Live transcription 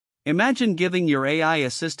Imagine giving your AI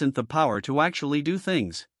assistant the power to actually do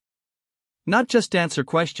things. Not just answer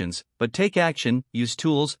questions, but take action, use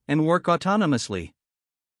tools, and work autonomously.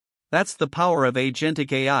 That's the power of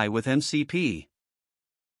Agentic AI with MCP.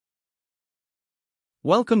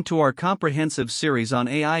 Welcome to our comprehensive series on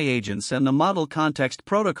AI agents and the Model Context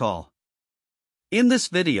Protocol. In this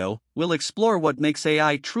video, we'll explore what makes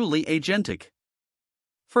AI truly agentic.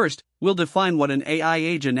 First, we'll define what an AI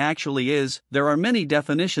agent actually is. There are many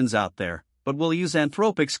definitions out there, but we'll use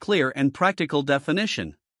Anthropic's clear and practical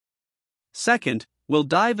definition. Second, we'll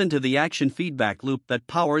dive into the action feedback loop that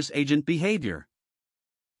powers agent behavior.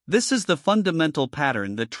 This is the fundamental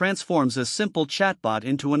pattern that transforms a simple chatbot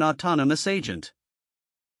into an autonomous agent.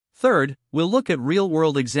 Third, we'll look at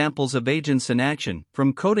real-world examples of agents in action,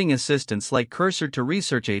 from coding assistants like Cursor to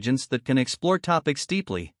research agents that can explore topics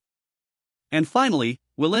deeply. And finally,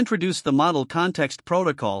 we'll introduce the Model Context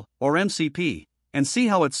Protocol, or MCP, and see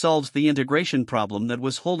how it solves the integration problem that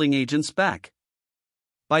was holding agents back.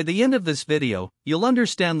 By the end of this video, you'll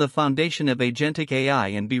understand the foundation of Agentic AI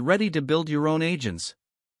and be ready to build your own agents.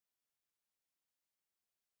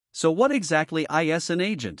 So what exactly is an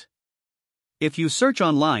agent? If you search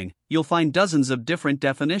online, you'll find dozens of different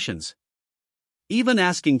definitions. Even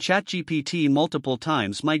asking ChatGPT multiple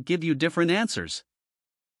times might give you different answers.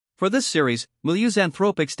 For this series, we'll use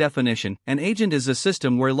Anthropic's definition. An agent is a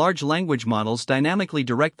system where large language models dynamically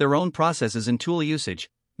direct their own processes and tool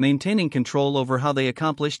usage, maintaining control over how they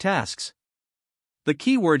accomplish tasks. The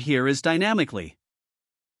key word here is dynamically.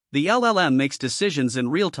 The LLM makes decisions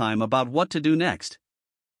in real time about what to do next.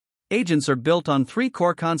 Agents are built on three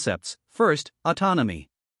core concepts. First,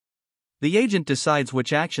 autonomy. The agent decides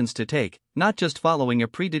which actions to take, not just following a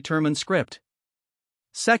predetermined script.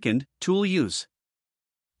 Second, tool use.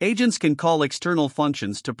 Agents can call external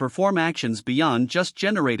functions to perform actions beyond just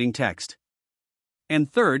generating text.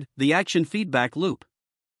 And third, the action feedback loop.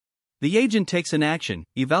 The agent takes an action,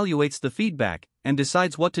 evaluates the feedback, and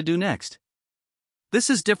decides what to do next. This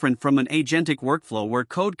is different from an agentic workflow where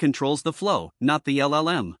code controls the flow, not the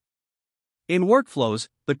LLM. In workflows,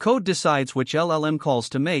 the code decides which LLM calls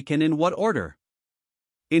to make and in what order.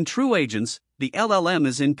 In true agents, the LLM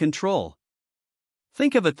is in control.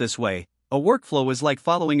 Think of it this way: a workflow is like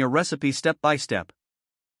following a recipe step by step.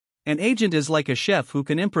 An agent is like a chef who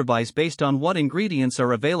can improvise based on what ingredients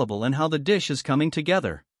are available and how the dish is coming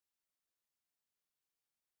together.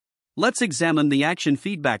 Let's examine the action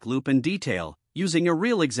feedback loop in detail, using a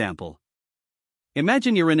real example.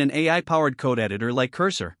 Imagine you're in an AI-powered code editor like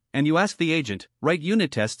Cursor, and you ask the agent, write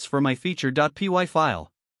unit tests for my feature.py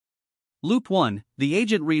file. Loop 1, the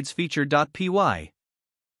agent reads feature.py.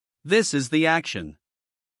 This is the action.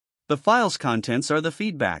 The file's contents are the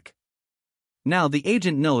feedback. Now the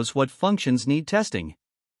agent knows what functions need testing.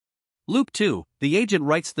 Loop 2, the agent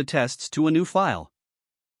writes the tests to a new file.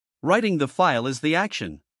 Writing the file is the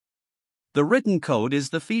action. The written code is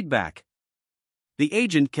the feedback. The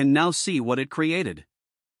agent can now see what it created.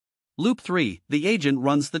 Loop 3, the agent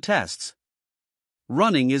runs the tests.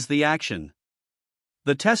 Running is the action.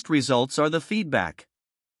 The test results are the feedback.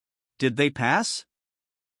 Did they pass?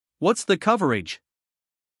 What's the coverage?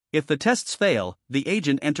 If the tests fail, the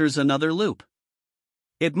agent enters another loop.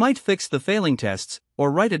 It might fix the failing tests,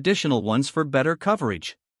 or write additional ones for better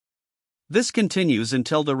coverage. This continues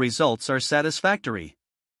until the results are satisfactory.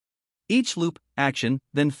 Each loop, action,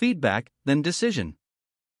 then feedback, then decision.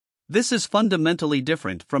 This is fundamentally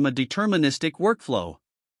different from a deterministic workflow.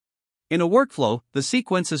 In a workflow, the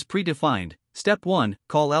sequence is predefined. Step 1,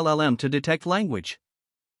 call LLM to detect language.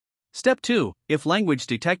 Step 2, if language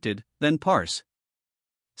detected, then parse.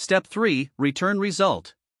 Step 3, return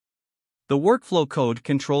result. The workflow code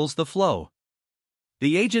controls the flow.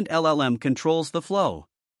 The agent LLM controls the flow.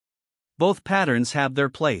 Both patterns have their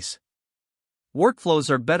place. Workflows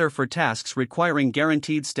are better for tasks requiring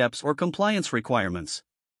guaranteed steps or compliance requirements.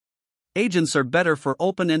 Agents are better for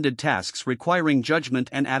open-ended tasks requiring judgment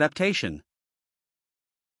and adaptation.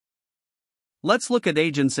 Let's look at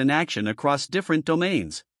agents in action across different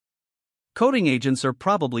domains. Coding agents are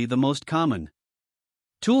probably the most common.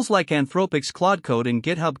 Tools like Anthropic's Claude Code and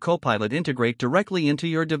GitHub Copilot integrate directly into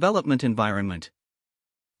your development environment.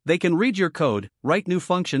 They can read your code, write new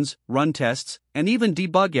functions, run tests, and even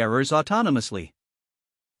debug errors autonomously.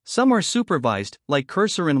 Some are supervised, like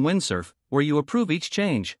Cursor and Windsurf, where you approve each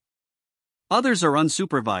change. Others are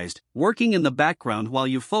unsupervised, working in the background while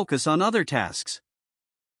you focus on other tasks.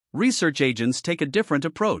 Research agents take a different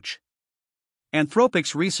approach.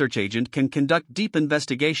 Anthropic's research agent can conduct deep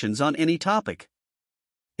investigations on any topic.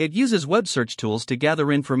 It uses web search tools to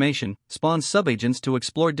gather information, spawns subagents to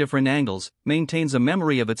explore different angles, maintains a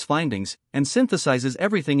memory of its findings, and synthesizes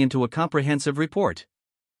everything into a comprehensive report.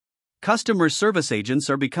 Customer service agents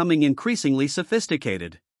are becoming increasingly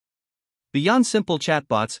sophisticated. Beyond simple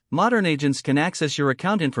chatbots, modern agents can access your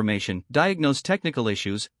account information, diagnose technical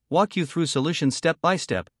issues, walk you through solutions step by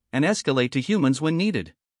step, and escalate to humans when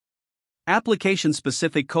needed.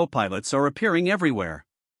 Application-specific copilots are appearing everywhere.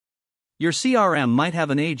 Your CRM might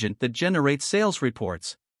have an agent that generates sales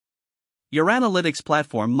reports. Your analytics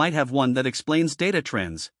platform might have one that explains data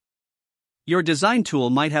trends. Your design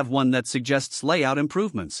tool might have one that suggests layout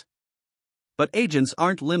improvements. But agents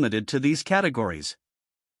aren't limited to these categories.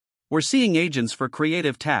 We're seeing agents for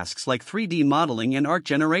creative tasks like 3D modeling and art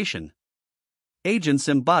generation. Agents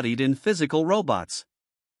embodied in physical robots.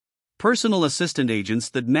 Personal assistant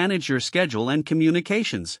agents that manage your schedule and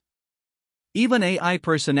communications. Even AI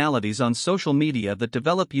personalities on social media that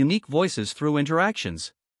develop unique voices through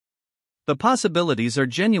interactions. The possibilities are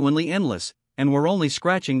genuinely endless, and we're only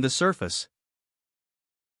scratching the surface.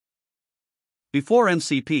 Before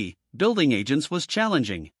MCP, building agents was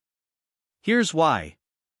challenging. Here's why.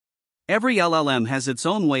 Every LLM has its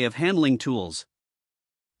own way of handling tools.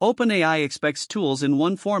 OpenAI expects tools in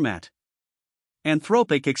one format.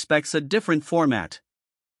 Anthropic expects a different format.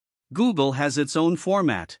 Google has its own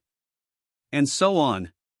format. And so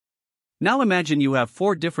on. Now imagine you have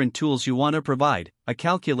 4 different tools you want to provide: a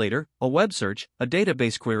calculator, a web search, a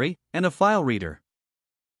database query, and a file reader.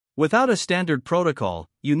 Without a standard protocol,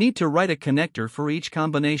 you need to write a connector for each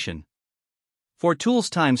combination. 4 tools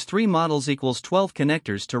times 3 models equals 12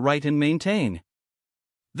 connectors to write and maintain.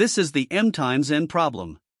 This is the M times N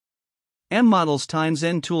problem. M models times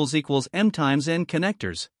N tools equals M times N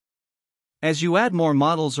connectors. As you add more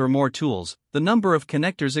models or more tools, the number of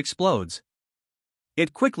connectors explodes.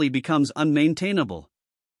 It quickly becomes unmaintainable.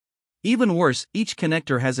 Even worse, each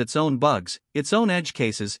connector has its own bugs, its own edge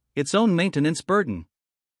cases, its own maintenance burden.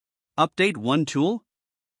 Update one tool?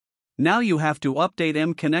 Now you have to update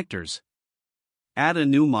M connectors. Add a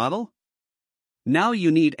new model? Now you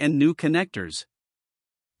need N new connectors.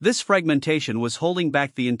 This fragmentation was holding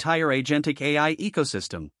back the entire Agentic AI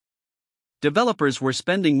ecosystem. Developers were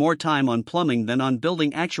spending more time on plumbing than on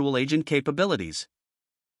building actual agent capabilities.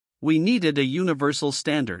 We needed a universal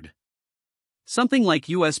standard. Something like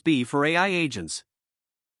USB for AI agents.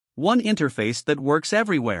 One interface that works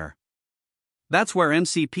everywhere. That's where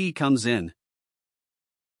MCP comes in.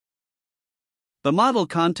 The Model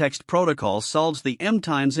Context Protocol solves the M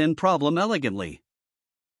times N problem elegantly.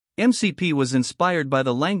 MCP was inspired by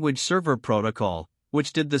the Language Server Protocol,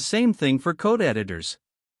 which did the same thing for code editors.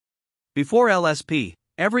 Before LSP,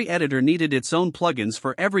 every editor needed its own plugins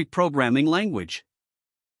for every programming language.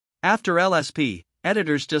 After LSP,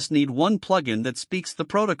 editors just need one plugin that speaks the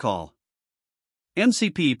protocol.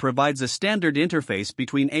 MCP provides a standard interface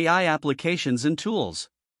between AI applications and tools.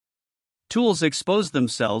 Tools expose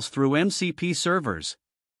themselves through MCP servers.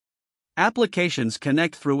 Applications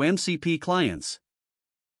connect through MCP clients.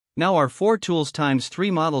 Now our 4 tools times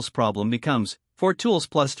 3 models problem becomes 4 tools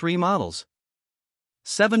plus 3 models.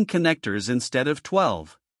 7 connectors instead of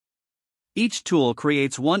 12. Each tool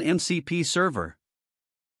creates one MCP server.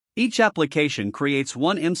 Each application creates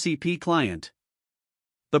one MCP client.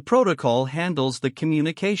 The protocol handles the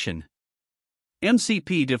communication.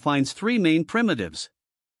 MCP defines 3 main primitives.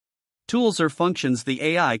 Tools are functions the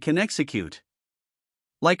AI can execute.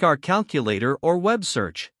 Like our calculator or web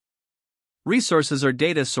search. Resources are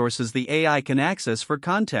data sources the AI can access for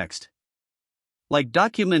context. Like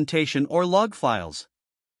documentation or log files.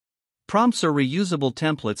 Prompts are reusable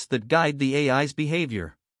templates that guide the AI's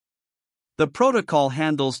behavior. The protocol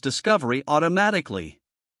handles discovery automatically.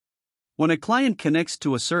 When a client connects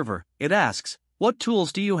to a server, it asks, "What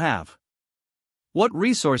tools do you have? What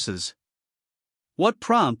resources? What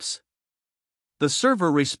prompts?" The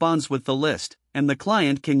server responds with the list, and the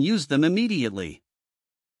client can use them immediately.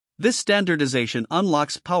 This standardization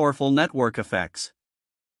unlocks powerful network effects.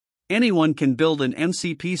 Anyone can build an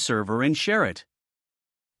MCP server and share it.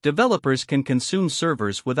 Developers can consume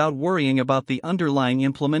servers without worrying about the underlying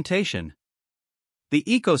implementation. The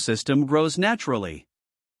ecosystem grows naturally.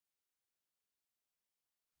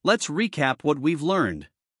 Let's recap what we've learned.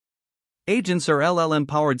 Agents are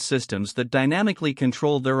LLM-powered systems that dynamically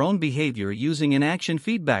control their own behavior using an action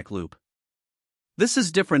feedback loop. This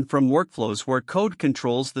is different from workflows where code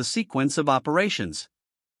controls the sequence of operations.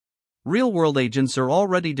 Real-world agents are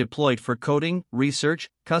already deployed for coding, research,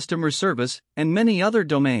 customer service, and many other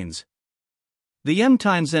domains. The M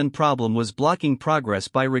times N problem was blocking progress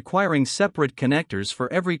by requiring separate connectors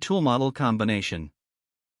for every tool model combination.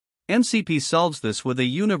 MCP solves this with a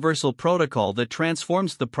universal protocol that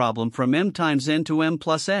transforms the problem from m times n to m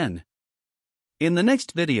plus n. In the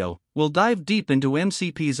next video, we'll dive deep into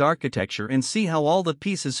MCP's architecture and see how all the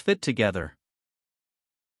pieces fit together.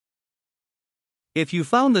 If you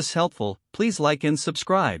found this helpful, please like and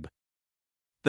subscribe.